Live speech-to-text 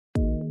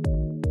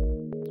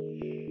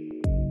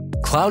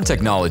Cloud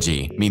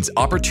technology means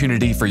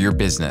opportunity for your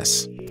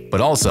business, but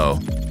also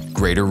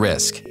greater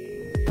risk.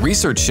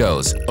 Research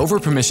shows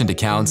over-permissioned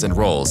accounts and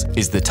roles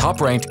is the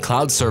top-ranked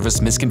cloud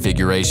service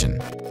misconfiguration.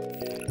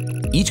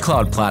 Each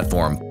cloud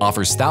platform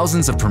offers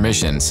thousands of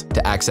permissions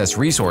to access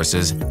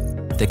resources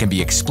that can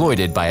be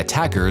exploited by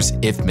attackers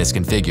if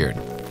misconfigured.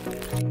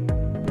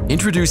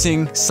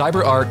 Introducing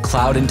CyberArk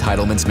Cloud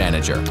Entitlements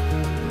Manager.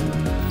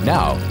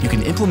 Now, you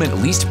can implement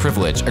least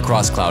privilege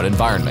across cloud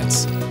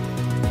environments,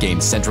 gain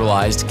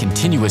centralized,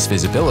 continuous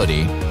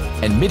visibility,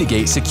 and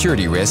mitigate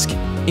security risk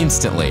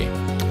instantly.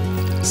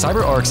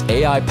 CyberArk's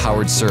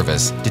AI-powered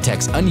service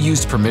detects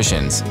unused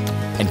permissions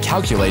and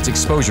calculates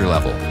exposure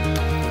level,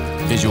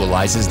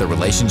 visualizes the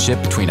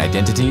relationship between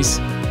identities,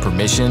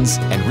 permissions,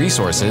 and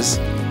resources,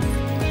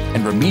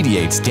 and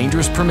remediates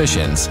dangerous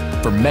permissions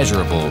for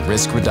measurable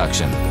risk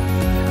reduction.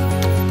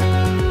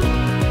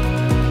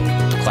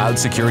 Cloud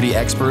security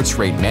experts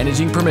rate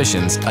managing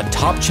permissions a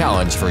top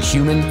challenge for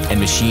human and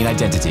machine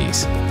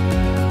identities.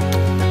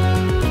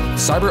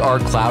 CyberArk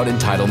Cloud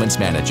Entitlements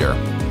Manager.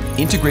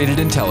 Integrated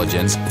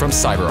intelligence from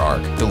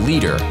CyberArk, the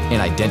leader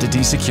in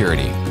identity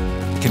security.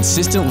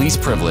 Consistent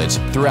least privilege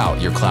throughout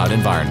your cloud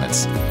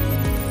environments.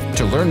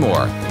 To learn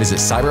more, visit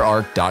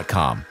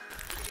cyberark.com.